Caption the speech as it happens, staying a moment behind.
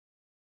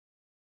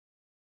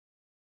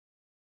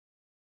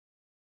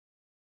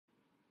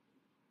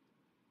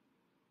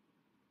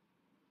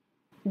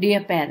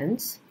Dear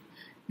parents,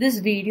 this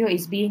video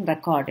is being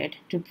recorded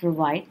to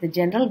provide the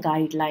general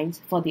guidelines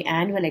for the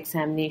annual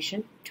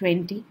examination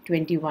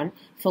 2021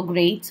 for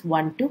grades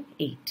 1 to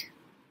 8.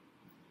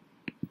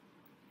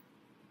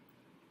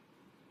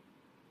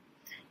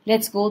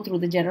 Let's go through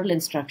the general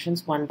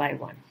instructions one by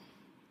one.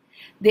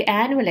 The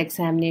annual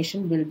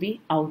examination will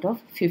be out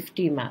of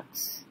 50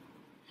 marks.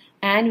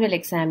 Annual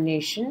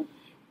examination,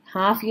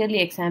 half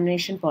yearly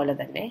examination പോലെ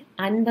തന്നെ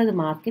 50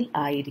 മാർക്കിൽ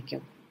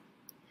ആയിരിക്കും.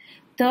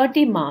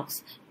 30 marks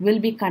will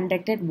be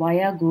conducted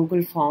via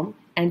Google Form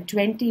and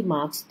 20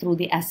 marks through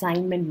the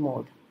assignment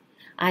mode.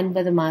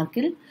 50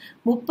 മാർക്കിൽ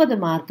 30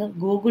 mark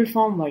Google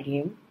form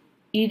വഴിയും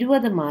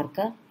 20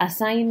 mark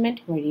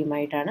assignment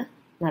വഴിയുമായിട്ടാണ്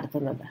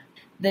നടത്തുന്നത്.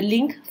 The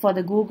link for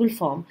the Google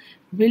Form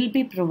will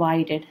be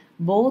provided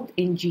both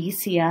in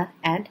GCR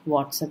and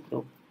WhatsApp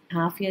group.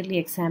 Half yearly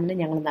എക്സാമിന്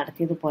ഞങ്ങൾ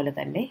നടത്തിയതുപോലെ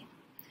തന്നെ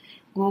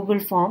Google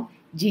form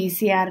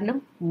GCRലും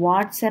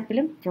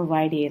വാട്സാപ്പിലും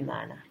provide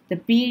ചെയ്യുന്നതാണ്. The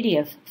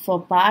PDF for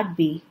Part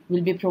B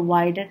will be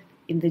provided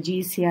in the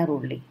GCR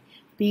only.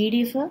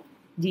 PDF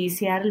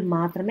GCRൽ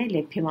മാത്രമേ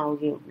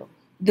ലഭ്യമാവുകയുള്ളൂ.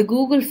 The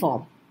Google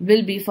Form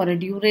will be for a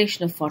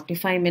duration of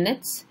 45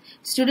 minutes.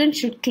 Students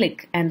should click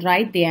and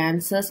write the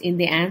answers in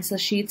the answer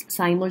sheets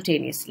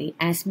simultaneously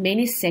as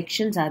many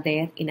sections are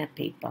there in a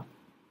paper.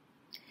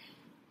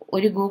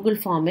 ഒരു Google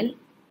ഫോമിൽ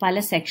പല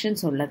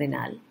sections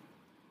ഉള്ളതിനാൽ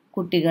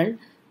കുട്ടികൾ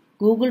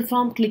Google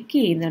form click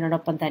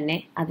ചെയ്യുന്നതിനോടൊപ്പം തന്നെ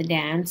അതിൻ്റെ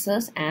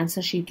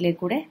answer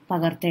ഷീറ്റിലേക്കൂടെ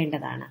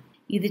പകർത്തേണ്ടതാണ്.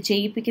 ഇത്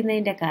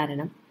ചെയ്യിപ്പിക്കുന്നതിൻ്റെ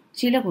കാരണം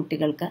ചില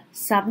കുട്ടികൾക്ക്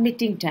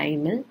സബ്മിറ്റിംഗ്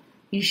ടൈമിൽ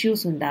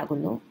ഇഷ്യൂസ്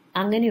ഉണ്ടാകുന്നു.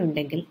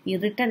 അങ്ങനെയുണ്ടെങ്കിൽ ഈ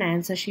റിട്ടൺ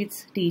ആൻസർ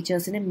ഷീറ്റ്സ്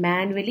ടീച്ചേഴ്സിന്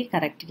മാനുവലി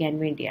കറക്റ്റ് ചെയ്യാൻ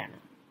വേണ്ടിയാണ്.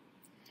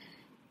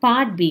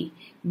 Part B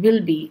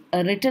will be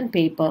a written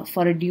paper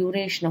for a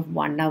duration of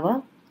 1 hour.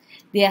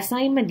 The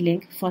assignment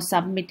link for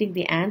submitting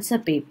the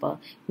answer paper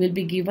will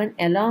be given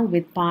along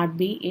with Part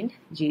B in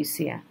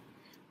GCR.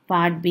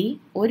 Part B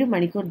 1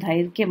 മണിക്കൂർ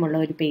ദൈർഘ്യമുള്ള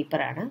ഒരു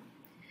പേപ്പറാണ്.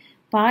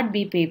 Part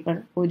B paper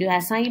ഒരു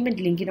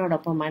assignment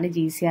ലിങ്കിനോടൊപ്പമാണ്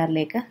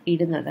GCRലേക്ക്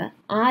ഇടുന്നത്.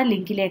 ആ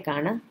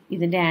ലിങ്കിലേക്കാണ്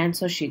ഇതിൻ്റെ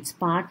answer sheets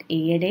part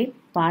എയുടെയും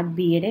part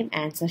ബിയുടെയും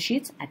answer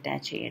sheets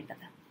attach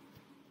ചെയ്യേണ്ടത്.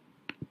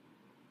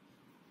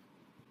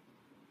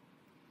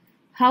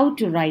 How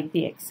to write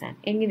the exam?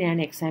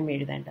 എങ്ങനെയാണ് എക്സാം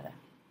എഴുതേണ്ടത്?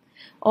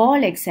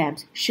 All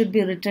exams should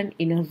be written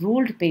in a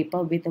ruled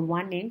paper with a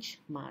 1-inch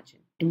margin.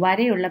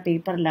 വരെയുള്ള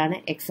പേപ്പറിലാണ്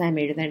എക്സാം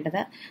എഴുതേണ്ടത്.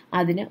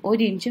 അതിന്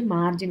 1 ഇഞ്ച്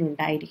മാർജിൻ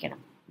ഉണ്ടായിരിക്കണം.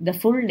 The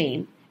full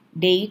name,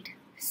 date,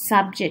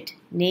 subject,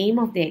 name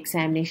of the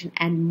examination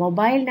and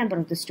mobile number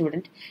of the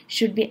student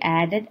should be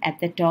added at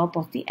the top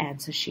of the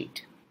answer sheet.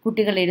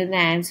 കുട്ടികൾ എഴുതുന്ന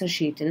answer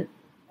ഷീറ്റിൽ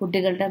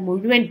കുട്ടികളുടെ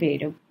മുഴുവൻ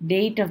പേരും,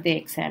 date of the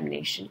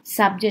examination,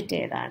 subject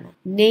ഏതാണ്,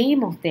 name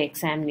of the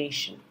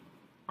examination,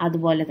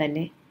 അതുപോലെ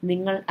തന്നെ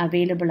നിങ്ങൾ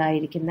അവൈലബിൾ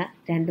ആയിരിക്കുന്ന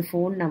 2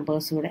 ഫോൺ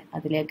നമ്പേഴ്സൂടെ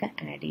അതിലേക്ക്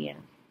ആഡ്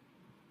ചെയ്യണം.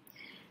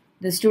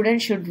 The student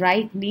should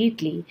write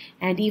neatly,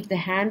 and if the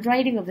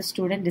handwriting of the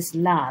student is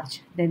large,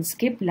 then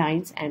skip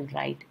lines and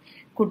write.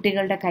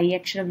 കുട്ടികളുടെ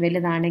കൈയക്ഷരം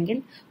വലുതാണെങ്കിൽ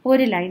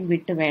ഒരു ലൈൻ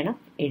വിട്ട് വേണം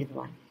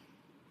എഴുതുവാൻ.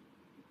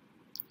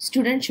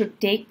 Students should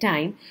take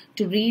time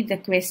to read the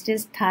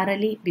questions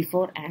thoroughly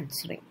before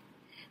answering.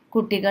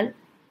 കുട്ടികൾ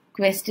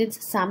questions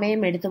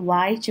സമയമെടുത്ത്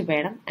വായിച്ചു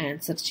വേണം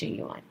ആൻസർ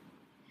ചെയ്യുവാൻ.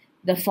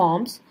 The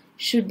forms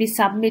should be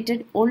submitted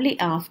only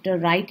after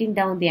writing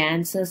down the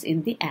answers in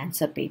the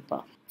answer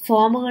paper.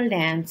 ഫോമുകളുടെ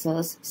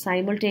answers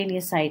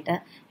simultaneous ആയിട്ട്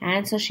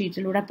answer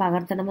ഷീറ്റിലൂടെ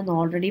പകർത്തണമെന്ന്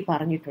already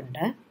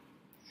പറഞ്ഞിട്ടുണ്ട്.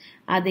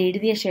 അത്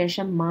എഴുതിയ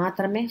ശേഷം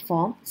മാത്രമേ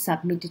ഫോം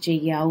സബ്മിറ്റ്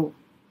ചെയ്യാവൂ.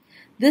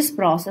 This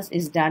process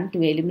is done to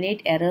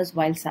eliminate errors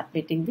while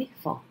submitting the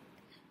form.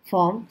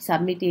 Form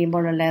submit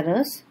ചെയ്യുമ്പോഴുള്ള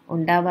errors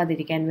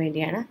ഉണ്ടാവാതിരിക്കാൻ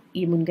വേണ്ടിയാണ്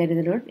ഈ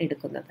മുൻകരുതലുകൾ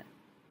എടുക്കുന്നത്.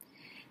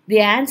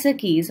 The answer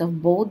keys of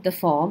both the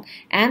form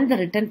and the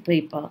written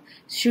paper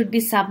should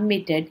be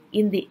submitted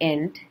in the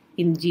end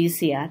in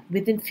GCR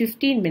within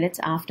 15 minutes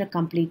after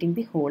completing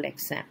the whole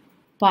exam.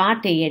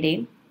 Part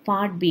എയുടെയും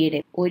part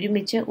ബിയുടെയും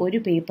ഒരുമിച്ച് ഒരു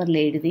പേപ്പറിൽ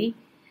എഴുതി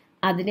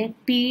അതിനെ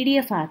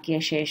PDF ആക്കിയ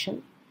ശേഷം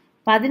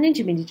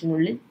 15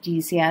 മിനിറ്റിനുള്ളിൽ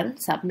GCR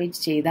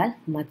സബ്മിറ്റ് ചെയ്താൽ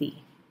മതി.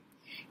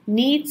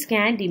 Neat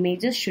scanned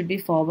images should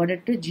be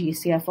forwarded to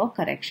GCR for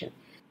correction.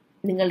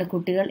 നിങ്ങളുടെ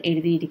കുട്ടികൾ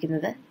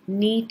എഴുതിയിരിക്കുന്നത്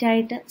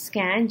നീറ്റായിട്ട്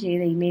സ്കാൻ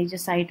ചെയ്ത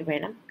ഇമേജസ് ആയിട്ട്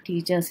വേണം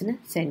ടീച്ചേഴ്സിന്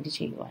സെൻഡ്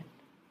ചെയ്യുവാൻ.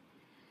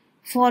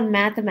 For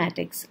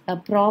mathematics, a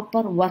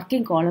proper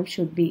working column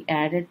should be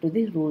added to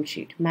the rule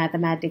sheet.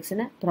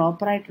 മാത്തമാറ്റിക്സിന്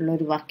പ്രോപ്പറായിട്ടുള്ള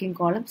ഒരു വർക്കിംഗ്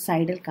കോളം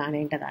സൈഡിൽ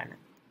കാണേണ്ടതാണ്.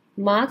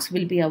 Marks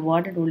will be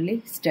awarded only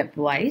step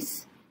wise.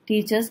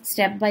 Teachers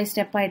step by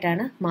step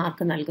ആയിട്ടാണ്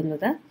മാർക്ക്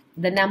നൽകുന്നത്.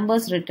 The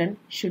numbers written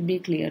should be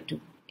clear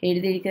too.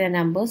 എഴുതിയിരിക്കുന്ന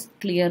numbers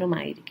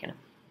ക്ലിയറുമായിരിക്കണം.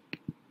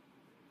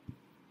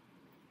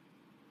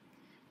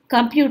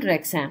 Computer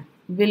exam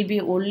will be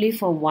only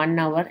for 1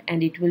 hour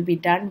and it will be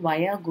done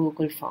via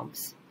Google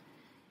Forms.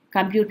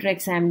 Computer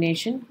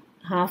examination,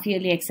 half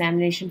yearly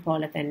examination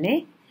പോലെ തന്നെ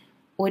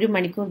 1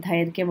 മണിക്കൂർ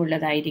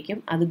ദൈർഘ്യമുള്ളതായിരിക്കും.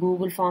 അത്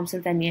Google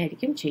ഫോംസിൽ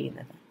തന്നെയായിരിക്കും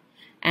ചെയ്യുന്നത്.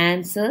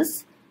 Answers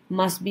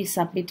must be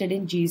submitted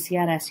in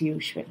GCR as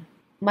usual.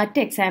 മറ്റ്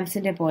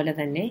എക്സാംസിൻ്റെ പോലെ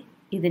തന്നെ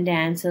ഇതിൻ്റെ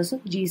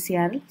ആൻസേഴ്സും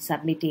GCRൽ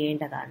സബ്മിറ്റ്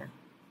ചെയ്യേണ്ടതാണ്.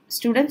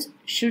 Students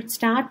should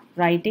start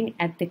writing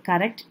at the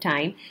correct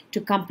time to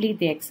complete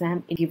the exam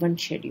in given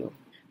schedule.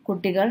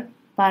 കുട്ടികൾ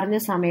പറഞ്ഞ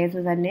സമയത്ത്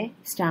തന്നെ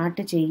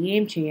സ്റ്റാർട്ട്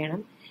ചെയ്യുകയും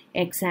ചെയ്യണം.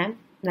 എക്സാം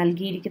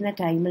നൽകിയിരിക്കുന്ന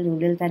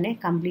ടൈമിനുള്ളിൽ തന്നെ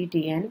കംപ്ലീറ്റ്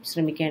ചെയ്യാനും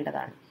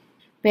ശ്രമിക്കേണ്ടതാണ്.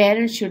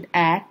 Parents should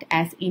act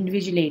as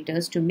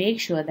invigilators to make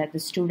sure that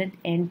the student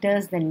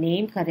enters the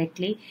name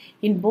correctly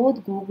in both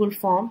Google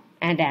form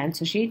and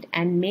answer sheet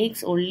and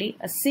makes only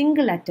a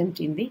single attempt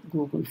in the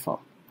Google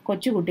form.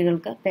 കൊച്ചു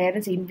കുട്ടികൾക്ക്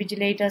parents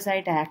invigilators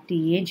ആയിട്ട് act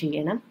ചെയ്യുകയും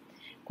ചെയ്യണം.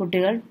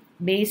 കുട്ടികൾ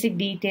basic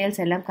details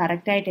എല്ലാം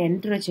കറക്റ്റായിട്ട്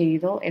enter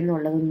ചെയ്തോ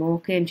എന്നുള്ളത്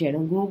നോക്കുകയും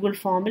ചെയ്യണം. ഗൂഗിൾ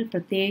ഫോമിൽ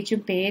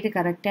പ്രത്യേകിച്ചും പേര്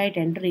കറക്റ്റായിട്ട്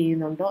എൻ്റർ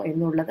ചെയ്യുന്നുണ്ടോ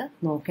എന്നുള്ളത്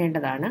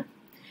നോക്കേണ്ടതാണ്.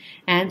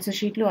 ആൻസർ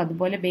ഷീറ്റിലും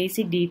അതുപോലെ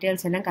ബേസിക്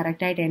ഡീറ്റെയിൽസ് എല്ലാം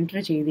കറക്റ്റായിട്ട് എൻ്റർ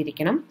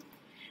ചെയ്തിരിക്കണം.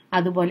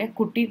 അതുപോലെ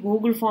കുട്ടി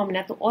ഗൂഗിൾ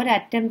ഫോമിനകത്ത് ഒരു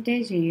അറ്റംപ്റ്റേ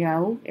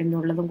ചെയ്യാവൂ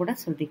എന്നുള്ളതും കൂടെ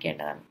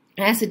ശ്രദ്ധിക്കേണ്ടതാണ്.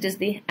 As it is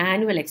the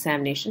annual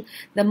examination,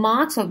 the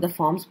marks of the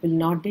forms will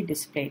not be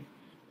displayed.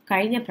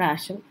 കഴിഞ്ഞ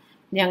പ്രാവശ്യം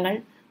ഞങ്ങൾ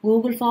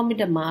ഗൂഗിൾ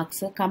ഫോമിൻ്റെ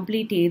മാർക്സ്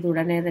കംപ്ലീറ്റ് ചെയ്ത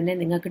ഉടനെ തന്നെ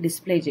നിങ്ങൾക്ക്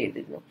ഡിസ്പ്ലേ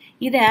ചെയ്തിരുന്നു.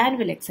 ഇത്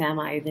ആനുവൽ എക്സാം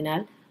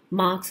ആയതിനാൽ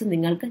മാർക്സ്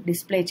നിങ്ങൾക്ക്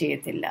ഡിസ്പ്ലേ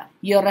ചെയ്യത്തില്ല.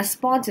 യുവർ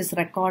റെസ്പോൺസ് ഇസ്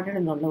റെക്കോർഡഡ്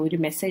എന്നുള്ള ഒരു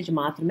മെസ്സേജ്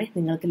മാത്രമേ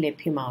നിങ്ങൾക്ക്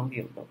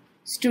ലഭ്യമാവുകയുള്ളൂ.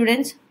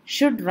 Students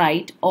should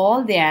write all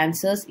the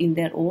answers in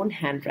their own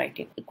hand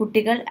writing.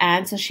 കുട്ടികൾ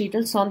ആൻസർ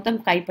ഷീറ്റിൽ സ്വന്തം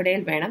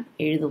കൈപ്പടയിൽ വേണം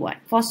എഴുതുവാൻ.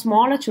 Four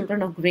smaller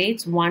children of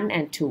grades 1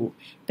 and 2,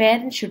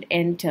 parents should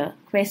enter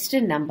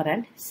question number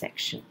and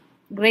section.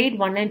 Grade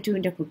 1 and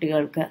 2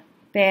 കുട്ടികൾക്ക്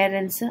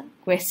പേരൻസ്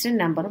ക്വസ്റ്റ്യൻ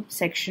നമ്പറും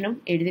സെക്ഷനും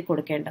എഴുതി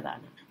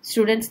കൊടുക്കേണ്ടതാണ്.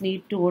 Students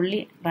need to only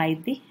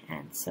right the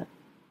answer.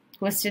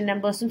 Question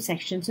നമ്പേഴ്സും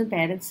സെക്ഷൻസും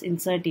parents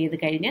insert ചെയ്ത്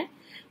കഴിഞ്ഞ്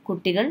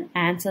കുട്ടികൾ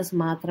ആൻസേഴ്സ്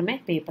മാത്രമേ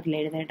പേപ്പറിൽ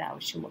എഴുതേണ്ട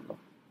ആവശ്യമുള്ളൂ.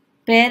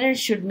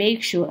 Parents should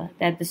make sure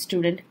that the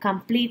student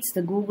completes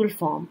the Google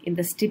form in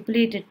the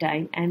stipulated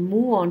time and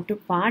move on to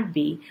part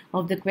B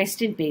of the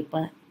question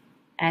paper,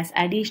 as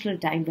additional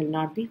time will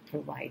not be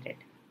provided.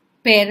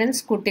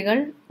 Parents കുട്ടികൾ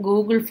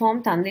Google form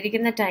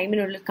തന്നിരിക്കുന്ന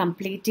ടൈമിനുള്ളിൽ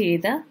complete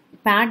ചെയ്ത്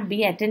part B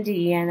attend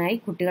ചെയ്യാനായി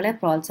കുട്ടികളെ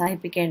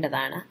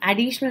പ്രോത്സാഹിപ്പിക്കേണ്ടതാണ്.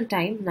 Additional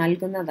time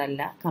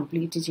നൽകുന്നതല്ല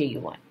complete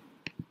ചെയ്യുവാൻ.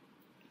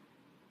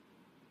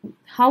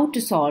 How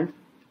to solve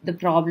the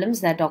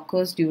problems that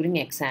occurs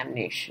during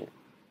examination.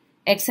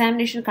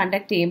 Examination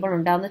conduct ചെയ്യുമ്പോൾ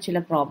ഉണ്ടാകുന്ന ചില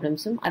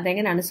പ്രോബ്ലംസും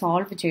അതെങ്ങനെയാണ്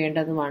സോൾവ്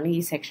ചെയ്യേണ്ടതുമാണ് ഈ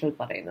സെക്ഷനിൽ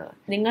പറയുന്നത്.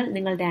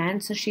 നിങ്ങളുടെ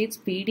ആൻസർ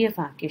ഷീറ്റ്സ് PDF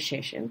ആക്കിയ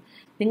ശേഷം,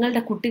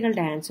 നിങ്ങളുടെ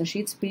കുട്ടികളുടെ ആൻസർ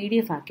ഷീറ്റ്സ്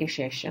PDF ആക്കിയ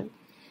ശേഷം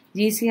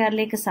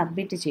GCRലേക്ക്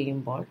സബ്മിറ്റ്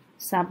ചെയ്യുമ്പോൾ,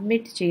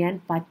 സബ്മിറ്റ് ചെയ്യാൻ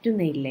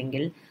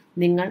പറ്റുന്നില്ലെങ്കിൽ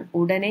നിങ്ങൾ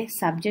ഉടനെ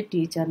സബ്ജക്റ്റ്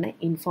ടീച്ചറിനെ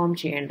ഇൻഫോം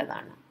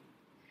ചെയ്യേണ്ടതാണ്.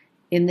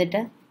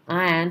 എന്നിട്ട് ആ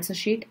ആൻസർ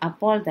ഷീറ്റ്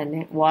അപ്പോൾ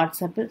തന്നെ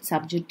വാട്സപ്പിൽ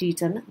സബ്ജക്റ്റ്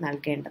ടീച്ചറിന്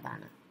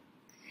നൽകേണ്ടതാണ്.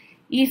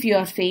 If you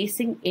are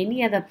facing any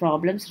other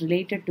problems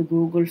related to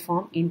Google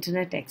form,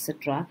 internet,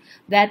 etc.,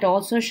 that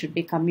also should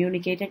be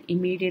communicated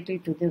immediately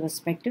to the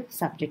respective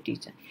subject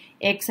teacher.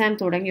 Exam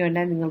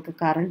തുടങ്ങിയുണ്ടാൽ നിങ്ങൾക്ക്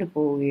കറണ്ട്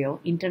പോവുകയോ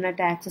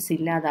ഇന്റർനെറ്റ് ആക്സസ്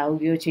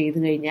ഇല്ലാതാവുകയോ ചെയ്തു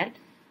കഴിഞ്ഞാൽ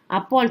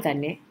അപ്പോൾ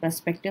തന്നെ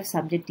റെസ്പെക്റ്റീവ്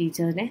സബ്ജക്ട്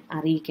ടീച്ചറിനെ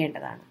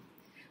അറിയിക്കേണ്ടതാണ്.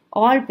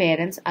 All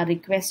parents are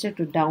requested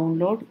to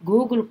download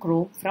Google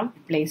Chrome from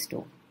Play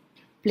Store.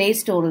 Play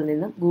Storeൽ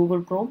നിന്ന്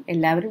Google Chrome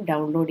എല്ലാവരും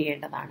download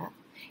ചെയ്യേണ്ടതാണ്.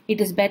 It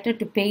is better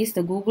to paste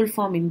the Google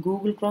form in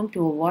Google Chrome to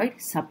avoid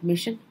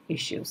submission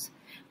issues.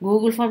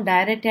 Google form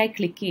ഡയറക്റ്റായി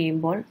click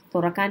ചെയ്യുമ്പോൾ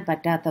തുറക്കാൻ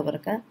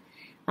പറ്റാത്തവർക്ക്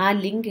ആ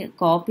link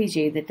copy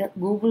ചെയ്തിട്ട്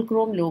Google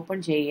Chromeൽ open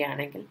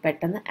ചെയ്യുകയാണെങ്കിൽ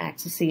പെട്ടെന്ന്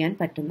access ചെയ്യാൻ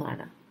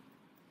പറ്റുന്നതാണ്.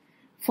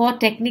 For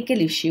technical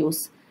issues,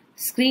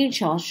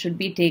 screenshots should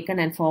be taken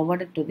and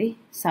forwarded to the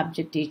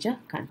subject teacher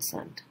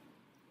concerned.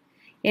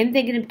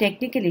 എന്തെങ്കിലും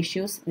technical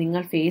issues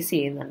നിങ്ങൾ ഫേസ്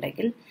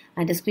ചെയ്യുന്നുണ്ടെങ്കിൽ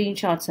അതിൻ്റെ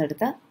സ്ക്രീൻഷോട്ട്സ്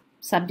എടുത്ത്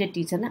സബ്ജക്ട്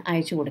ടീച്ചറിന്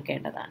അയച്ചു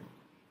കൊടുക്കേണ്ടതാണ്.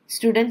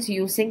 Students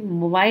using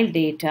mobile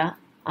data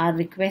are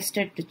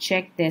requested to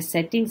check their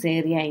settings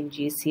area in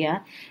GCR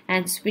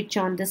and switch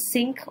on the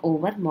sync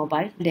over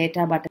mobile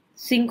data button.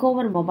 Sync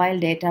over mobile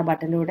data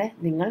ബട്ടണിലൂടെ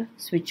നിങ്ങൾ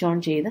switch on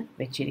ചെയ്ത്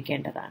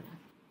വെച്ചിരിക്കേണ്ടതാണ്.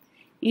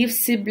 If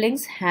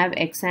siblings have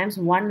exams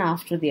one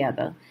after the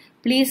other,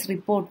 please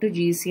report to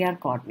GCR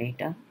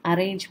coordinator.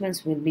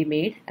 Arrangements will be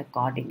made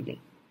accordingly.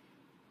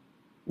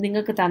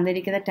 നിങ്ങൾക്ക്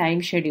തന്നിരിക്കുന്ന time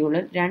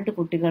ഷെഡ്യൂളിൽ 2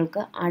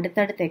 കുട്ടികൾക്ക്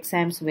അടുത്തടുത്ത്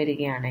exams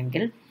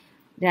വരികയാണെങ്കിൽ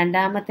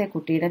രണ്ടാമത്തെ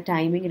കുട്ടിയുടെ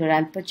ടൈമിങ്ങിൽ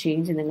ഒരല്പ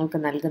ചേഞ്ച് നിങ്ങൾക്ക്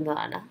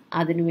നൽകുന്നതാണ്.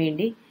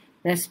 അതിനുവേണ്ടി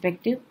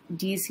റെസ്പെക്റ്റീവ്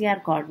GCR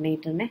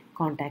കോർഡിനേറ്ററിനെ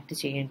കോൺടാക്റ്റ്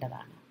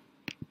ചെയ്യേണ്ടതാണ്.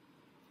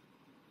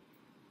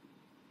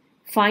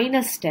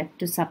 Final step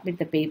to submit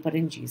the paper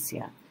in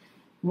GCR.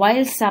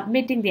 While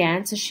submitting the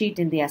answer sheet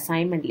in the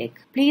assignment link,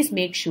 please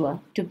make sure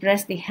to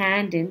press the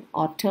hand in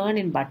or turn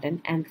in button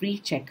and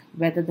recheck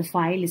whether the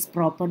file is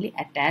properly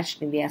attached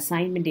in the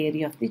assignment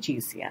area of the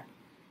GCR.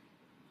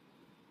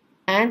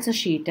 Answer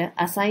sheet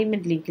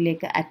assignment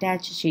ലിങ്കിലേക്ക്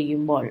attach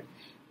ചെയ്യുമ്പോൾ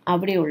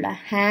അവിടെയുള്ള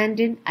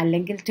hand in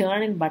അല്ലെങ്കിൽ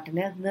turn in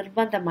button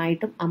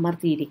നിർബന്ധമായിട്ടും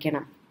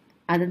അമർത്തിയിരിക്കണം.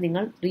 അത്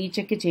നിങ്ങൾ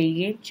recheck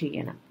ചെയ്യുകയും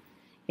ചെയ്യണം.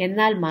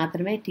 എന്നാൽ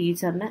മാത്രമേ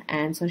ടീച്ചറിന്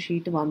ആൻസർ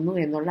ഷീറ്റ് വന്നു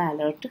എന്നുള്ള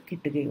അലേർട്ട്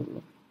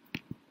കിട്ടുകയുള്ളൂ.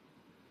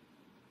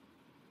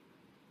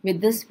 With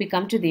this we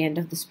come to the end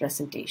of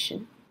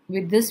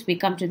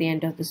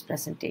this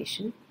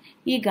presentation.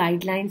 ഈ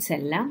ഗൈഡ്ലൈൻസ്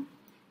എല്ലാം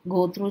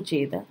ഗോ ത്രൂ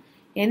ചെയ്ത്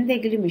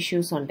എന്തെങ്കിലും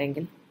ഇഷ്യൂസ്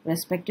ഉണ്ടെങ്കിൽ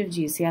റെസ്പെക്റ്റീവ്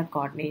GCR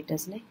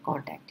കോർഡിനേറ്റേഴ്സിനെ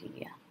കോൺടാക്റ്റ്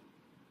ചെയ്യുക.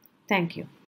 Thank you.